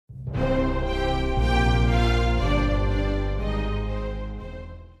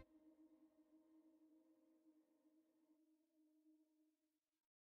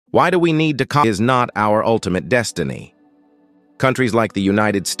Why do we need to is not our ultimate destiny. Countries like the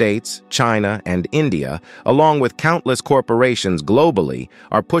United States, China, and India, along with countless corporations globally,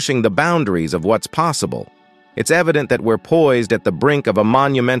 are pushing the boundaries of what's possible. It's evident that we're poised at the brink of a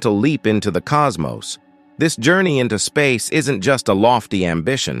monumental leap into the cosmos. This journey into space isn't just a lofty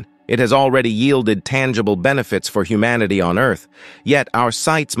ambition. It has already yielded tangible benefits for humanity on Earth, yet our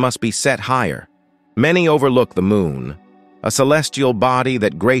sights must be set higher. Many overlook the moon, a celestial body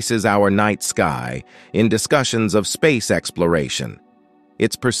that graces our night sky, in discussions of space exploration.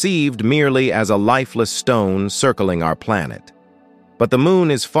 It's perceived merely as a lifeless stone circling our planet. But the moon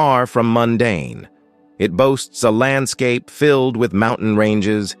is far from mundane. It boasts a landscape filled with mountain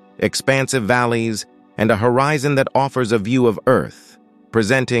ranges, expansive valleys, and a horizon that offers a view of Earth,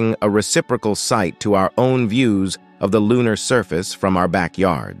 presenting a reciprocal sight to our own views of the lunar surface from our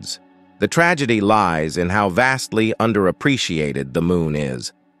backyards. The tragedy lies in how vastly underappreciated the moon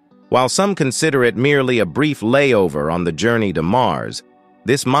is. While some consider it merely a brief layover on the journey to Mars,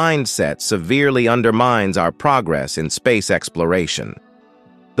 this mindset severely undermines our progress in space exploration.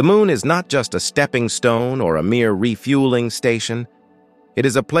 The moon is not just a stepping stone or a mere refueling station. It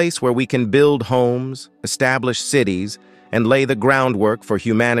is a place where we can build homes, establish cities, and lay the groundwork for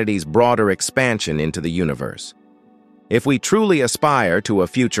humanity's broader expansion into the universe. If we truly aspire to a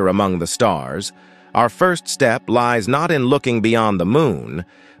future among the stars, our first step lies not in looking beyond the moon,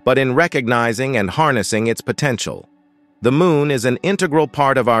 but in recognizing and harnessing its potential. The moon is an integral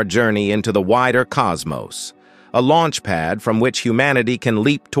part of our journey into the wider cosmos, a launch pad from which humanity can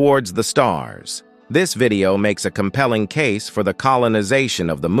leap towards the stars. This video makes a compelling case for the colonization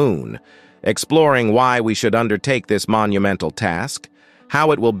of the moon, exploring why we should undertake this monumental task,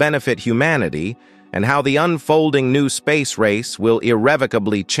 how it will benefit humanity, and how the unfolding new space race will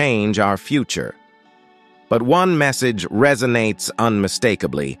irrevocably change our future. But one message resonates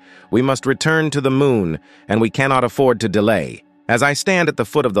unmistakably. We must return to the moon, and we cannot afford to delay. As I stand at the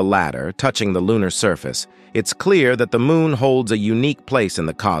foot of the ladder, touching the lunar surface, it's clear that the moon holds a unique place in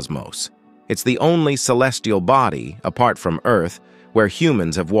the cosmos. It's the only celestial body, apart from Earth, where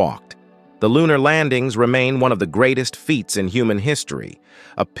humans have walked. The lunar landings remain one of the greatest feats in human history,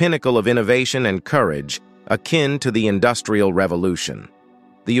 a pinnacle of innovation and courage, akin to the Industrial Revolution.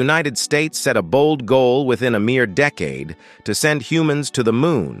 The United States set a bold goal within a mere decade to send humans to the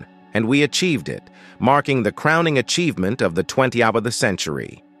moon, and we achieved it, marking the crowning achievement of the 20th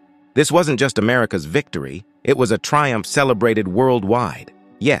century. This wasn't just America's victory, it was a triumph celebrated worldwide.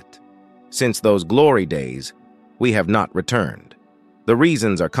 Yet, since those glory days, we have not returned. The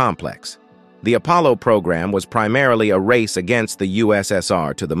reasons are complex. The Apollo program was primarily a race against the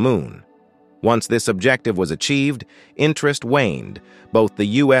USSR to the moon. Once this objective was achieved, interest waned. Both the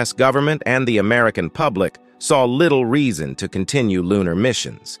U.S. government and the American public saw little reason to continue lunar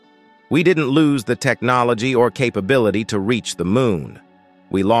missions. We didn't lose the technology or capability to reach the moon.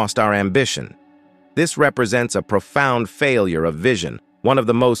 We lost our ambition. This represents a profound failure of vision, one of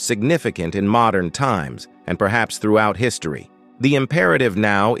the most significant in modern times, and perhaps throughout history. The imperative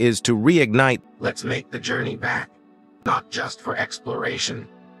now is to reignite. Let's make the journey back, not just for exploration,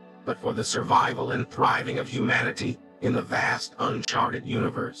 but for the survival and thriving of humanity in the vast, uncharted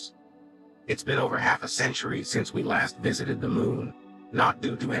universe. It's been over half a century since we last visited the moon, not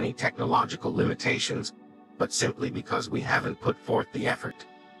due to any technological limitations, but simply because we haven't put forth the effort.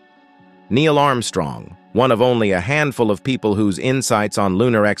 Neil Armstrong, one of only a handful of people whose insights on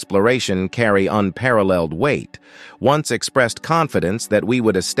lunar exploration carry unparalleled weight, once expressed confidence that we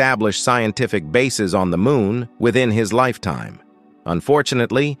would establish scientific bases on the moon within his lifetime.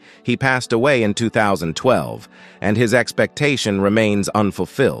 Unfortunately, he passed away in 2012, and his expectation remains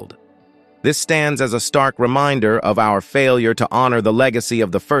unfulfilled. This stands as a stark reminder of our failure to honor the legacy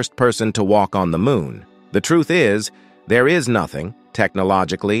of the first person to walk on the moon. The truth is, there is nothing,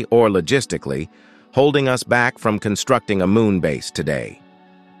 technologically or logistically, holding us back from constructing a moon base today.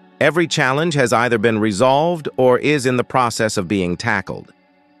 Every challenge has either been resolved or is in the process of being tackled.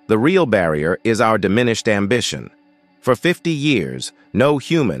 The real barrier is our diminished ambition. For 50 years, no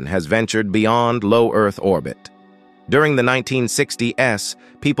human has ventured beyond low Earth orbit. During the 1960s,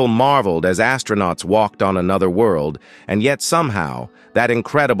 people marveled as astronauts walked on another world, and yet somehow, that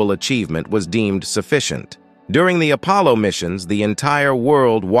incredible achievement was deemed sufficient. During the Apollo missions, the entire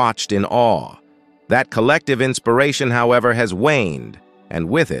world watched in awe. That collective inspiration, however, has waned, and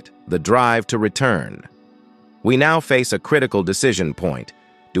with it, the drive to return. We now face a critical decision point.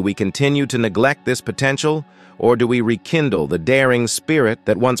 Do we continue to neglect this potential, or do we rekindle the daring spirit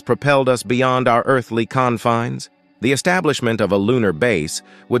that once propelled us beyond our earthly confines? The establishment of a lunar base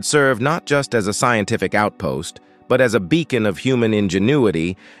would serve not just as a scientific outpost, but as a beacon of human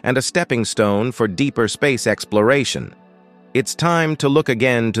ingenuity and a stepping stone for deeper space exploration. It's time to look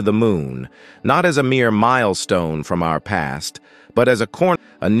again to the moon, not as a mere milestone from our past, but as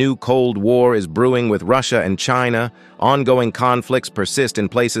a new Cold War is brewing with Russia and China. Ongoing conflicts persist in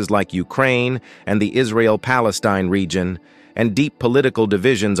places like Ukraine and the Israel-Palestine region, and deep political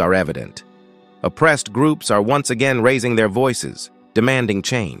divisions are evident. Oppressed groups are once again raising their voices, demanding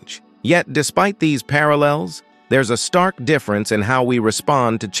change. Yet, despite these parallels, there's a stark difference in how we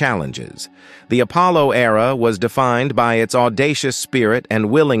respond to challenges. The Apollo era was defined by its audacious spirit and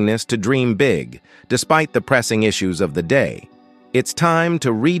willingness to dream big, despite the pressing issues of the day. It's time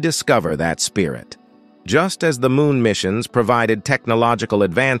to rediscover that spirit. Just as the moon missions provided technological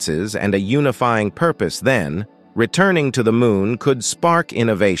advances and a unifying purpose then, returning to the moon could spark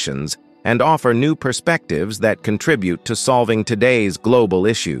innovations and offer new perspectives that contribute to solving today's global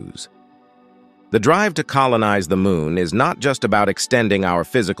issues. The drive to colonize the moon is not just about extending our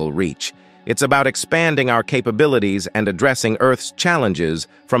physical reach. It's about expanding our capabilities and addressing Earth's challenges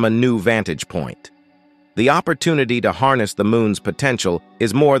from a new vantage point. The opportunity to harness the moon's potential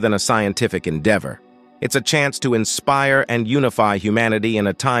is more than a scientific endeavor. It's a chance to inspire and unify humanity in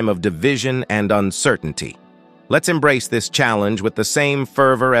a time of division and uncertainty. Let's embrace this challenge with the same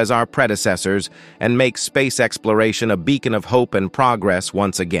fervor as our predecessors and make space exploration a beacon of hope and progress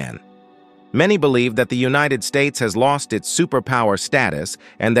once again. Many believe that the United States has lost its superpower status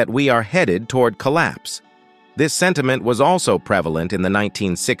and that we are headed toward collapse. This sentiment was also prevalent in the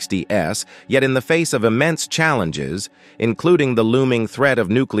 1960s, yet in the face of immense challenges, including the looming threat of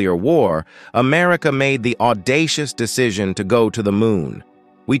nuclear war, America made the audacious decision to go to the moon.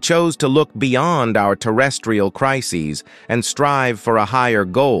 We chose to look beyond our terrestrial crises and strive for a higher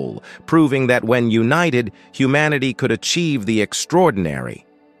goal, proving that when united, humanity could achieve the extraordinary,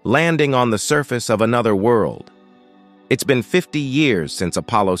 landing on the surface of another world. It's been 50 years since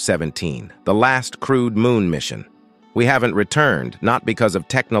Apollo 17, the last crewed moon mission. We haven't returned, not because of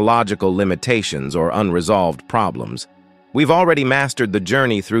technological limitations or unresolved problems. We've already mastered the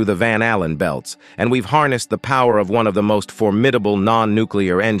journey through the Van Allen belts, and we've harnessed the power of one of the most formidable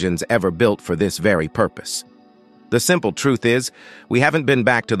non-nuclear engines ever built for this very purpose. The simple truth is, we haven't been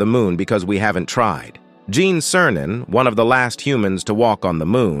back to the moon because we haven't tried. Gene Cernan, one of the last humans to walk on the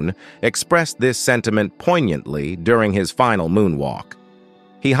moon, expressed this sentiment poignantly during his final moonwalk.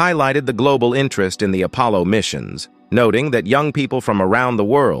 He highlighted the global interest in the Apollo missions, noting that young people from around the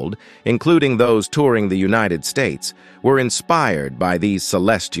world, including those touring the United States, were inspired by these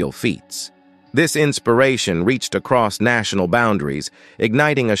celestial feats. This inspiration reached across national boundaries,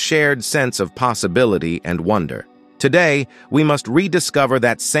 igniting a shared sense of possibility and wonder. Today, we must rediscover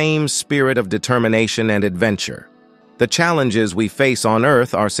that same spirit of determination and adventure. The challenges we face on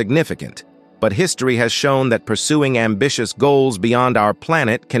Earth are significant, but history has shown that pursuing ambitious goals beyond our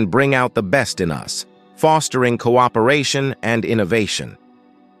planet can bring out the best in us, fostering cooperation and innovation.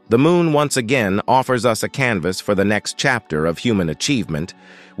 The moon once again offers us a canvas for the next chapter of human achievement,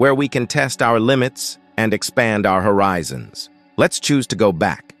 where we can test our limits and expand our horizons. Let's choose to go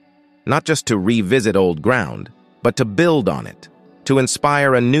back, not just to revisit old ground, but to build on it, to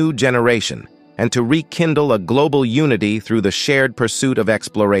inspire a new generation, and to rekindle a global unity through the shared pursuit of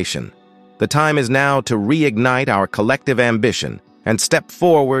exploration. The time is now to reignite our collective ambition and step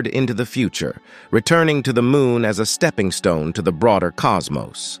forward into the future, returning to the moon as a stepping stone to the broader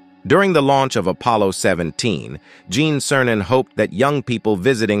cosmos. During the launch of Apollo 17, Gene Cernan hoped that young people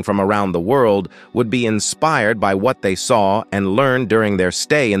visiting from around the world would be inspired by what they saw and learned during their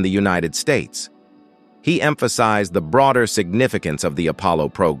stay in the United States. He emphasized the broader significance of the Apollo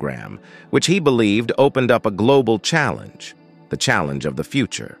program, which he believed opened up a global challenge, the challenge of the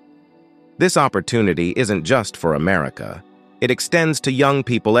future. This opportunity isn't just for America. It extends to young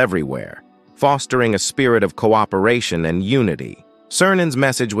people everywhere, fostering a spirit of cooperation and unity. Cernan's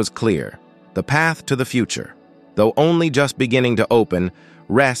message was clear: the path to the future, though only just beginning to open,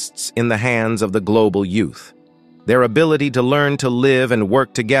 rests in the hands of the global youth. Their ability to learn to live and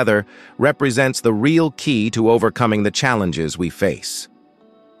work together represents the real key to overcoming the challenges we face.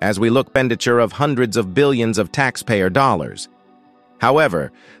 As we look at the expenditure of hundreds of billions of taxpayer dollars.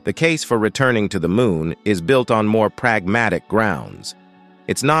 However, the case for returning to the moon is built on more pragmatic grounds.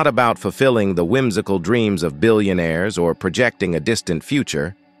 It's not about fulfilling the whimsical dreams of billionaires or projecting a distant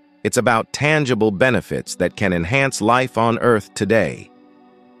future. It's about tangible benefits that can enhance life on Earth today.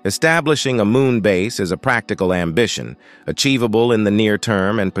 Establishing a moon base is a practical ambition, achievable in the near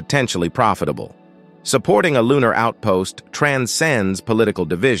term and potentially profitable. Supporting a lunar outpost transcends political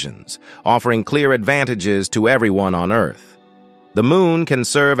divisions, offering clear advantages to everyone on Earth. The moon can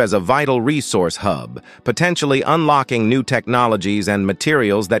serve as a vital resource hub, potentially unlocking new technologies and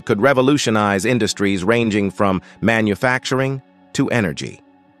materials that could revolutionize industries ranging from manufacturing to energy.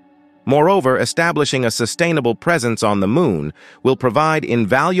 Moreover, establishing a sustainable presence on the moon will provide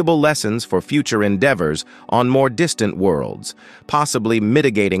invaluable lessons for future endeavors on more distant worlds, possibly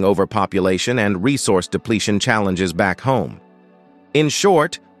mitigating overpopulation and resource depletion challenges back home. In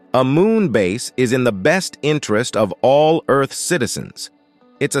short, a moon base is in the best interest of all Earth's citizens.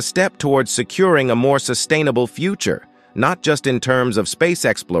 It's a step towards securing a more sustainable future, not just in terms of space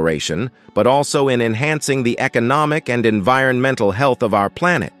exploration, but also in enhancing the economic and environmental health of our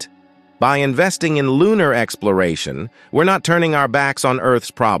planet. By investing in lunar exploration, we're not turning our backs on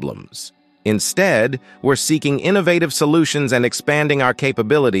Earth's problems. Instead, we're seeking innovative solutions and expanding our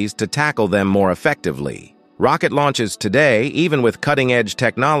capabilities to tackle them more effectively. Rocket launches today, even with cutting-edge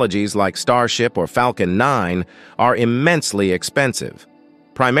technologies like Starship or Falcon 9, are immensely expensive,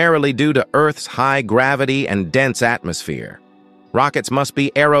 primarily due to Earth's high gravity and dense atmosphere. Rockets must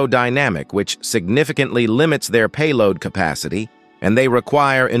be aerodynamic, which significantly limits their payload capacity, and they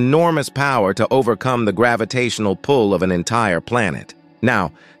require enormous power to overcome the gravitational pull of an entire planet.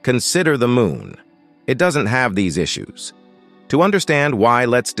 Now, consider the moon. It doesn't have these issues. To understand why,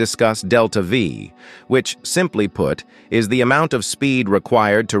 let's discuss delta V, which, simply put, is the amount of speed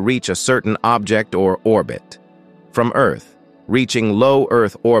required to reach a certain object or orbit. From Earth, reaching low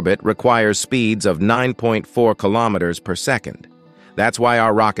Earth orbit requires speeds of 9.4 kilometers per second. That's why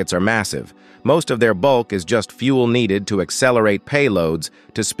our rockets are massive. Most of their bulk is just fuel needed to accelerate payloads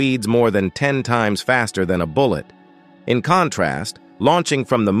to speeds more than 10 times faster than a bullet. In contrast, launching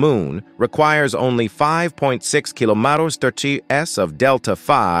from the moon requires only 5.6 kilometers per s of delta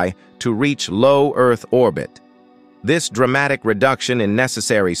phi to reach low Earth orbit. This dramatic reduction in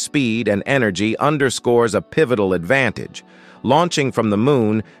necessary speed and energy underscores a pivotal advantage. Launching from the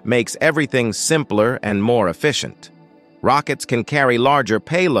moon makes everything simpler and more efficient. Rockets can carry larger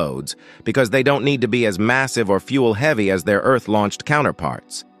payloads because they don't need to be as massive or fuel-heavy as their Earth-launched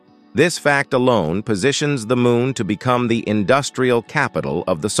counterparts. This fact alone positions the moon to become the industrial capital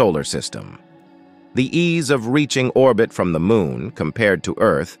of the solar system. The ease of reaching orbit from the moon, compared to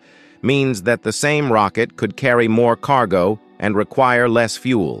Earth, means that the same rocket could carry more cargo and require less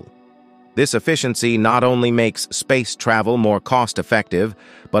fuel. This efficiency not only makes space travel more cost-effective,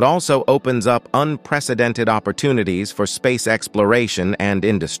 but also opens up unprecedented opportunities for space exploration and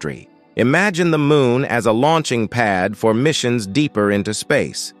industry. Imagine the moon as a launching pad for missions deeper into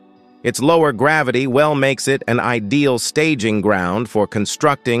space. Its lower gravity well makes it an ideal staging ground for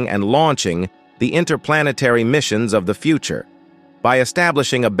constructing and launching the interplanetary missions of the future. By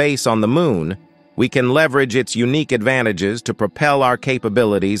establishing a base on the moon, we can leverage its unique advantages to propel our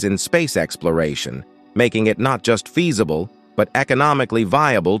capabilities in space exploration, making it not just feasible, but economically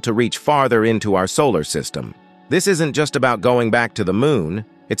viable to reach farther into our solar system. This isn't just about going back to the moon,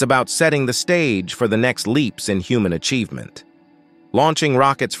 it's about setting the stage for the next leaps in human achievement. Launching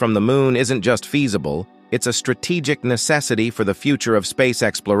rockets from the moon isn't just feasible, it's a strategic necessity for the future of space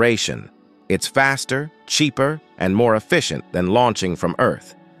exploration. It's faster, cheaper, and more efficient than launching from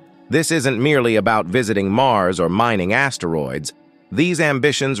Earth. This isn't merely about visiting Mars or mining asteroids. These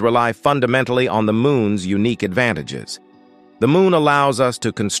ambitions rely fundamentally on the moon's unique advantages. The moon allows us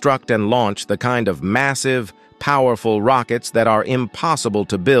to construct and launch the kind of massive, powerful rockets that are impossible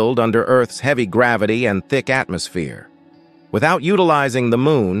to build under Earth's heavy gravity and thick atmosphere. Without utilizing the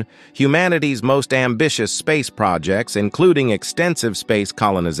moon, humanity's most ambitious space projects, including extensive space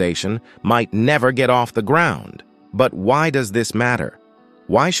colonization, might never get off the ground. But why does this matter?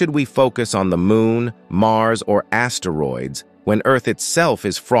 Why should we focus on the moon, Mars, or asteroids when Earth itself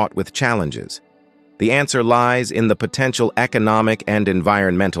is fraught with challenges? The answer lies in the potential economic and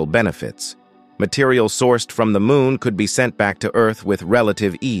environmental benefits. Material sourced from the moon could be sent back to Earth with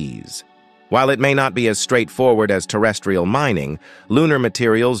relative ease. While it may not be as straightforward as terrestrial mining, lunar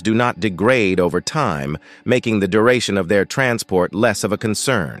materials do not degrade over time, making the duration of their transport less of a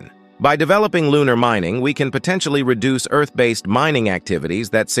concern. By developing lunar mining, we can potentially reduce Earth-based mining activities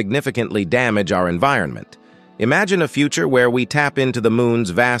that significantly damage our environment. Imagine a future where we tap into the moon's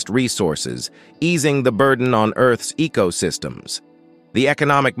vast resources, easing the burden on Earth's ecosystems. The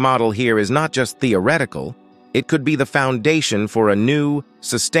economic model here is not just theoretical, it could be the foundation for a new,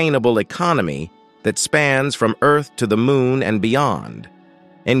 sustainable economy that spans from Earth to the moon and beyond.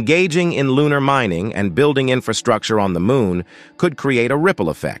 Engaging in lunar mining and building infrastructure on the moon could create a ripple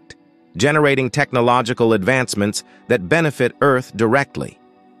effect, generating technological advancements that benefit Earth directly.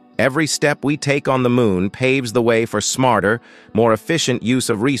 Every step we take on the moon paves the way for smarter, more efficient use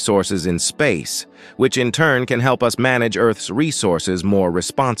of resources in space, which in turn can help us manage Earth's resources more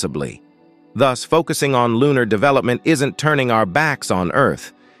responsibly. Thus, focusing on lunar development isn't turning our backs on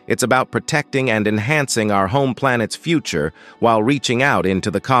Earth. It's about protecting and enhancing our home planet's future while reaching out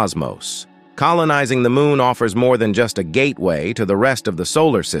into the cosmos. Colonizing the moon offers more than just a gateway to the rest of the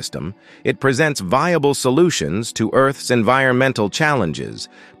solar system. It presents viable solutions to Earth's environmental challenges,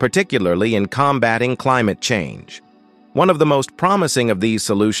 particularly in combating climate change. One of the most promising of these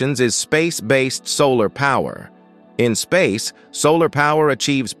solutions is space-based solar power. In space, solar power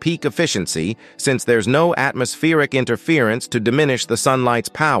achieves peak efficiency since there's no atmospheric interference to diminish the sunlight's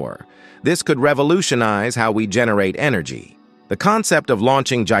power. This could revolutionize how we generate energy. The concept of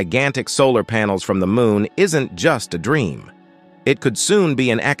launching gigantic solar panels from the moon isn't just a dream. It could soon be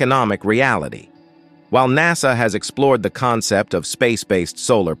an economic reality. While NASA has explored the concept of space-based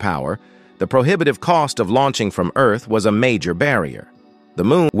solar power, the prohibitive cost of launching from Earth was a major barrier. The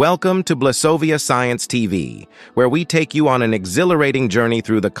moon. Welcome to Blasovia Science TV, where we take you on an exhilarating journey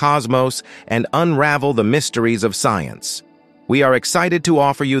through the cosmos and unravel the mysteries of science. We are excited to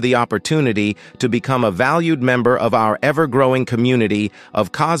offer you the opportunity to become a valued member of our ever-growing community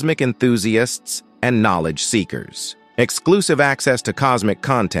of cosmic enthusiasts and knowledge seekers. Exclusive access to cosmic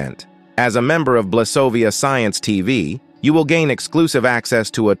content. As a member of Blasovia Science TV, you will gain exclusive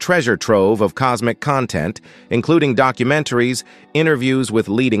access to a treasure trove of cosmic content, including documentaries, interviews with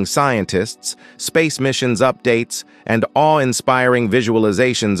leading scientists, space missions updates, and awe-inspiring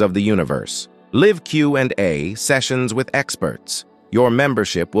visualizations of the universe. Live Q&A sessions with experts. Your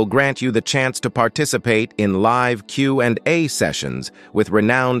membership will grant you the chance to participate in live Q&A sessions with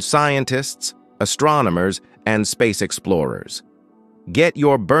renowned scientists, astronomers, and space explorers. Get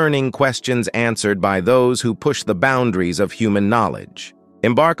your burning questions answered by those who push the boundaries of human knowledge.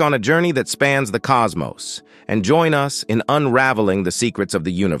 Embark on a journey that spans the cosmos and join us in unraveling the secrets of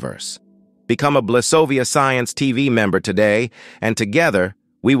the universe. Become a Blasovia Science TV member today, and together,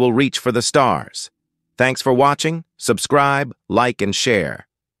 we will reach for the stars. Thanks for watching. Subscribe, like, and share.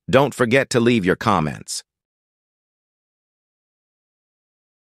 Don't forget to leave your comments.